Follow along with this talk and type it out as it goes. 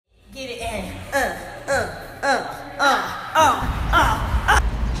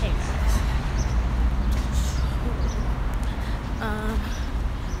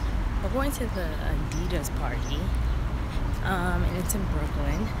the Adidas party, and it's in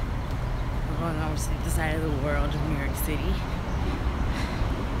Brooklyn. We're going over to the side of the world of New York City.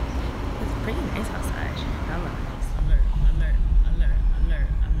 It's pretty nice outside. Alert, alert, alert, alert,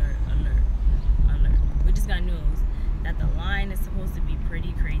 alert, alert, alert. We just got news that the line is supposed to be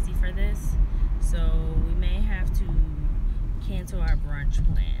pretty crazy for this, so we may have to cancel our brunch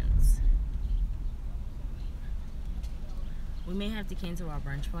plans. We may have to cancel our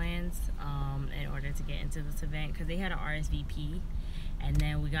brunch plans in order to get into this event, because they had an RSVP, and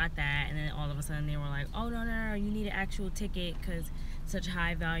then we got that, and then all of a sudden they were like, oh no, you need an actual ticket because such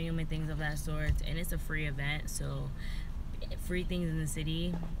high volume and things of that sort, and it's a free event, so free things in the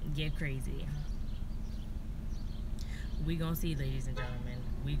city get crazy. We gonna see, ladies and gentlemen,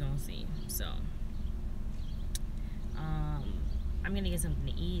 we gonna see. So I'm gonna get something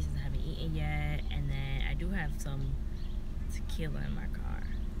to eat since I haven't eaten yet, and then I do have some tequila in my car,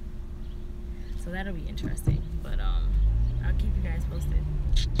 so that'll be interesting. But I'll keep you guys posted.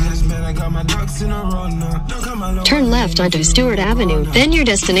 Turn left onto Stewart Avenue, then your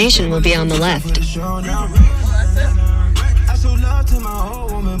destination will be on the left.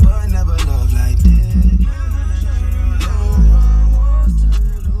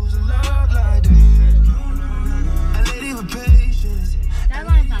 That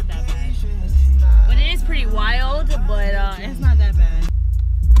line's not that bad, but it is pretty wild, but it's not that bad.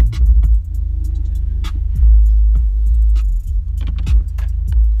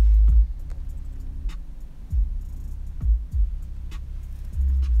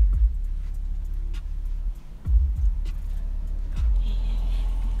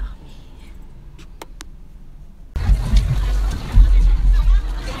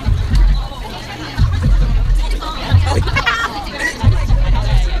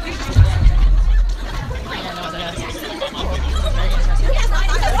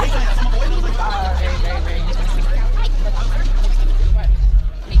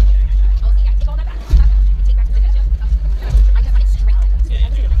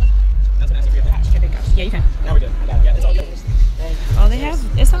 Yeah, you can. Now we're good. Yeah, it's all good. Oh, they have.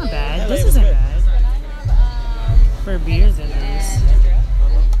 It's not bad. This isn't bad. For beers, at least.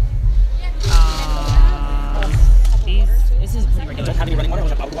 This is pretty regular. Have any running water?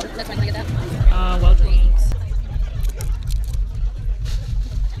 Bottled water? That's fine. Can I get that? Well, drinks.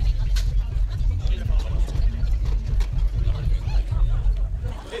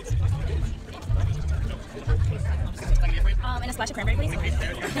 And a splash of cranberry, please.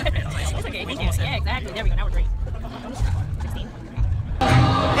 It's okay, thank you. Yeah, exactly. There we go. Now we're great. 16.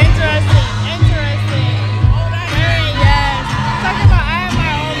 Interesting. Very, yes. Talking about I have my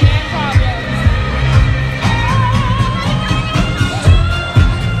own man problems.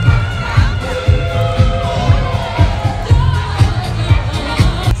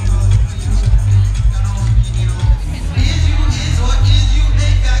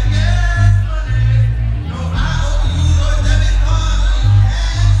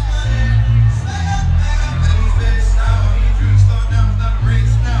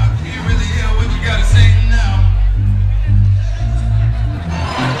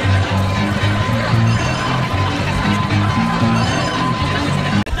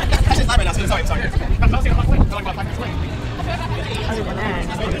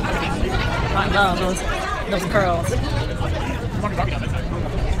 I love those curls.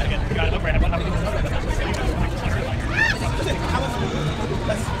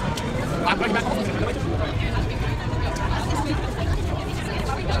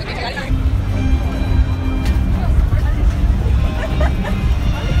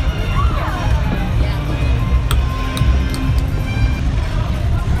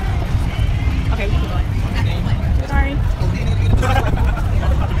 Okay, we keep going. Sorry.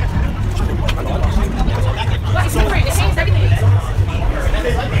 It's different. It changes everything.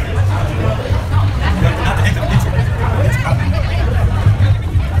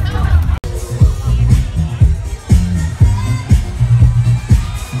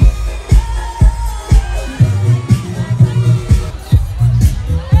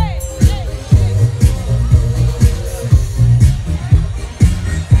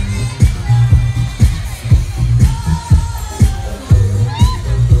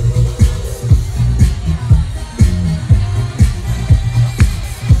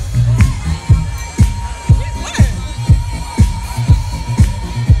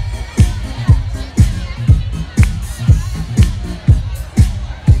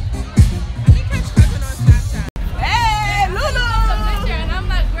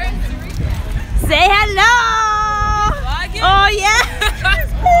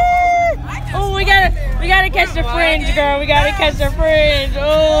 catch the fringe, girl. We gotta catch the fringe.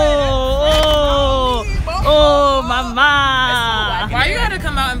 Oh, mama. Why you gotta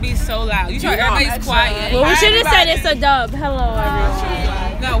come out and be so loud? You try everybody's quiet. Well, we should have said it's a dub. Hello,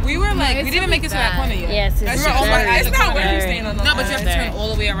 everyone. No, we were like, we didn't even make it to that corner yet. Yes, it's not where you stand on the. No, but you have to turn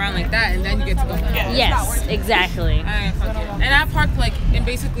all the way around like that, and then you get to go. Yes, exactly. Alright, fuck it. And I parked like in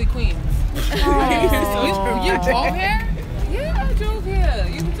basically Queens. So you drove here? Yeah, I drove here.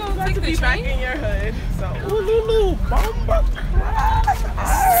 You don't take the train in your hood. So. Ooh, bumper.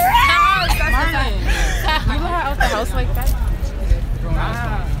 You go out the house like that?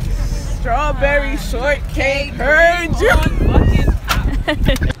 Wow. Strawberry shortcake, heard you.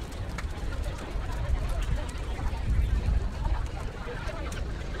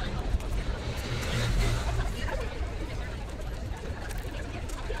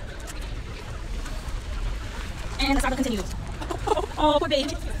 And the saga continues. Oh, poor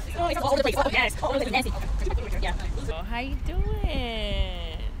baby. Oh, it's all over the place. Oh, yes. Oh, it's nasty. Yeah. So, how you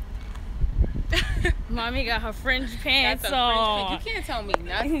doing? Mommy got her fringe pants on. You can't tell me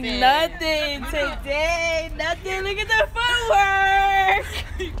nothing. Nothing today. Nothing. Look at the footwork.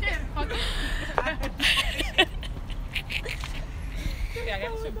 You can't fucking.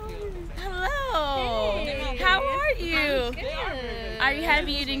 Hello. Hey. How are you? Are you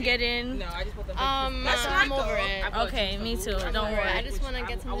happy you didn't get in? No, I just put the I'm over it. Okay, me too. Don't worry. I just want to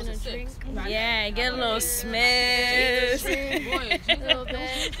get something to drink. Yeah, get a little smish. A little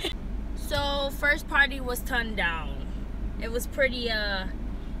bit. So, first party was turned down. It was pretty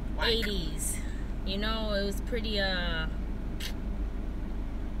 80s. You know, it was pretty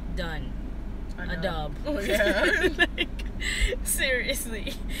done. A dub. Oh, yeah. Like,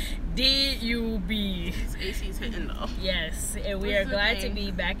 seriously. D-U-B. AC's hitting though. Yes, and we are glad to be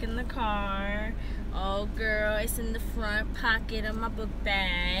back in the car. Oh, girl, it's in the front pocket of my book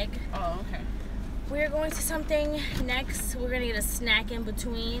bag. Oh, okay. We're going to something next. We're going to get a snack in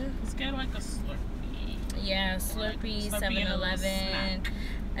between. Let's get like a Slurpee. Yeah, Slurpee, 7-Eleven,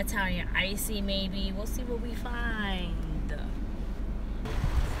 Italian Icy maybe. We'll see what we find.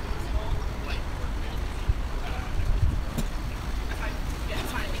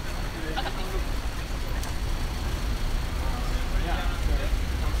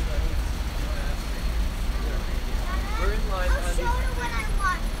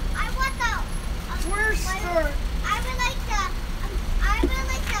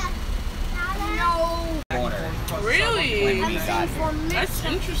 Really? That's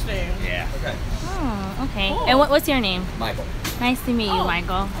interesting. Yeah. Okay. Oh, okay. Cool. And what's your name? Michael. Nice to meet you,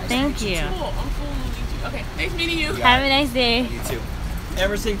 Michael. Thank you. Cool. I'm cool meeting you. Okay, nice meeting you. Have a nice day. You too.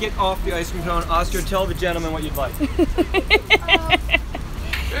 Emerson, get off the ice cream cone. Oscar, tell the gentleman what you'd like. They're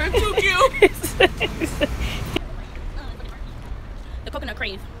too cute. The coconut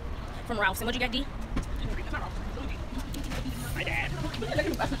crave from Ralph's. And what'd you get, D? My dad.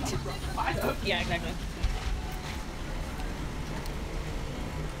 Yeah, exactly.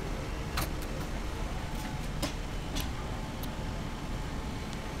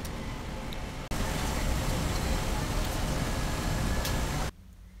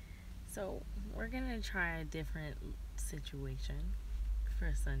 So we're gonna try a different situation for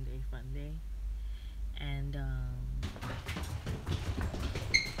a Sunday fun day, and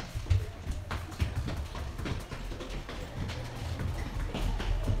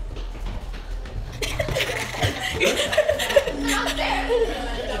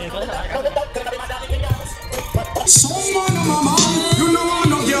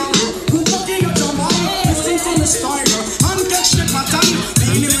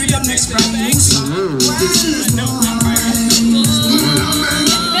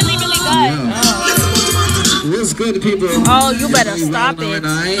What's good, people? oh, you better stop it.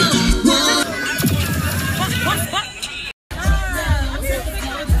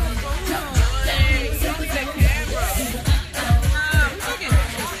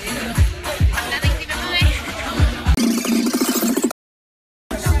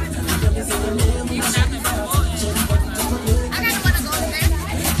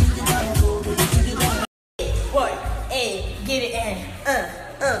 What? Hey, get it in.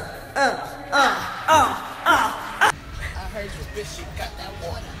 I heard your bitch, she got that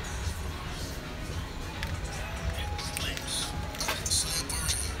water.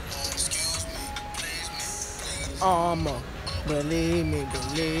 Believe me,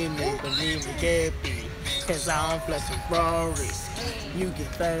 get me. Cause I'm flexing Rory. You get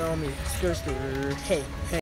fat on me, skirt, hey.